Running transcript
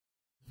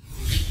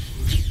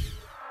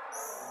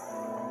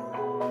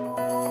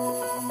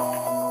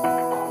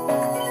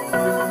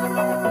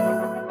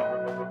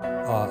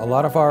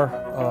lot of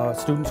our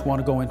students want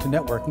to go into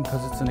networking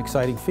because it's an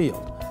exciting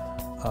field.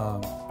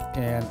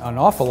 And an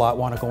awful lot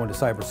want to go into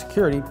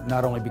cybersecurity,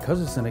 not only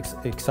because it's an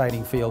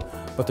exciting field,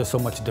 but there's so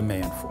much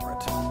demand for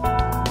it.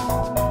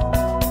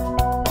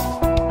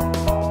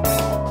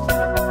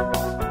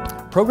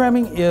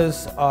 Programming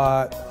is,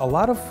 a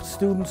lot of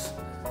students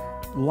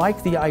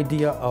like the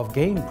idea of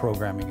game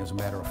programming, as a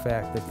matter of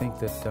fact. They think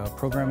that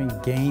programming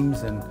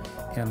games and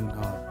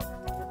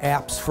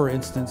apps, for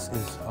instance,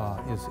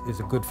 is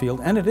a good field,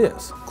 and it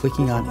is.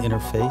 Clicking on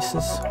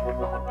interfaces.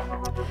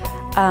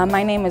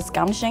 My name is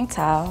Gamsheng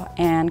Tao,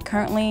 and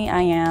currently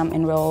I am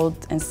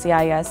enrolled in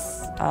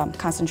CIS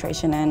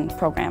concentration in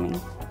programming.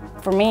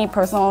 For me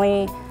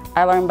personally,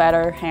 I learn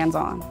better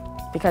hands-on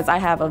because I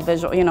have a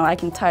visual, I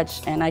can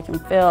touch and I can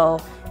feel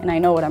and I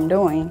know what I'm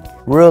doing.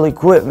 Real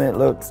equipment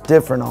looks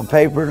different on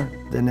paper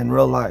than in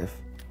real life.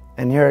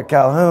 And here at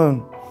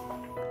Calhoun,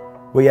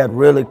 we had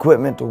real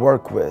equipment to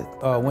work with.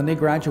 When they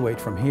graduate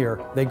from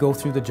here, they go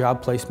through the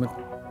job placement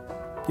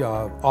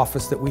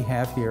office that we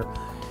have here,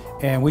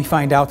 and we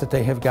find out that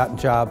they have gotten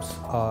jobs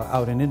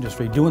out in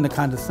industry doing the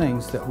kind of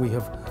things that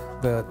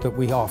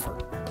we offer.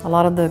 A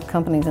lot of the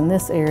companies in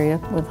this area,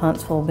 with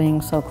Huntsville being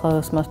so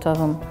close, most of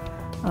them,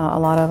 a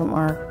lot of them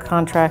are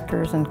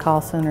contractors and call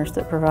centers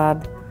that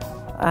provide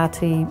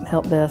IT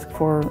help desk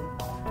for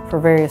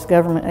various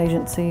government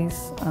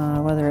agencies,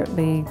 whether it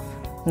be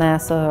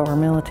NASA or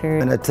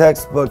military. In a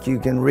textbook you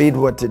can read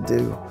what to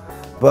do,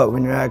 but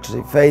when you're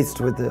actually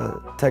faced with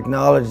the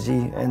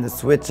technology and the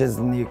switches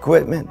and the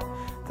equipment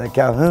that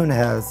Calhoun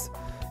has,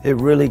 it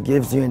really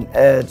gives you an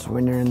edge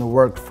when you're in the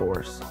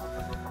workforce.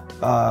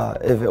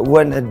 If it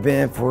wouldn't have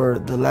been for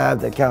the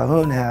lab that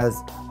Calhoun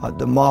has,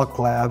 the mock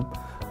lab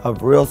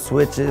of real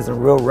switches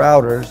and real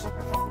routers,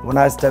 when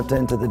I stepped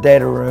into the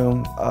data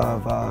room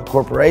of a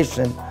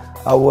corporation,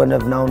 I wouldn't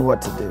have known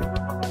what to do.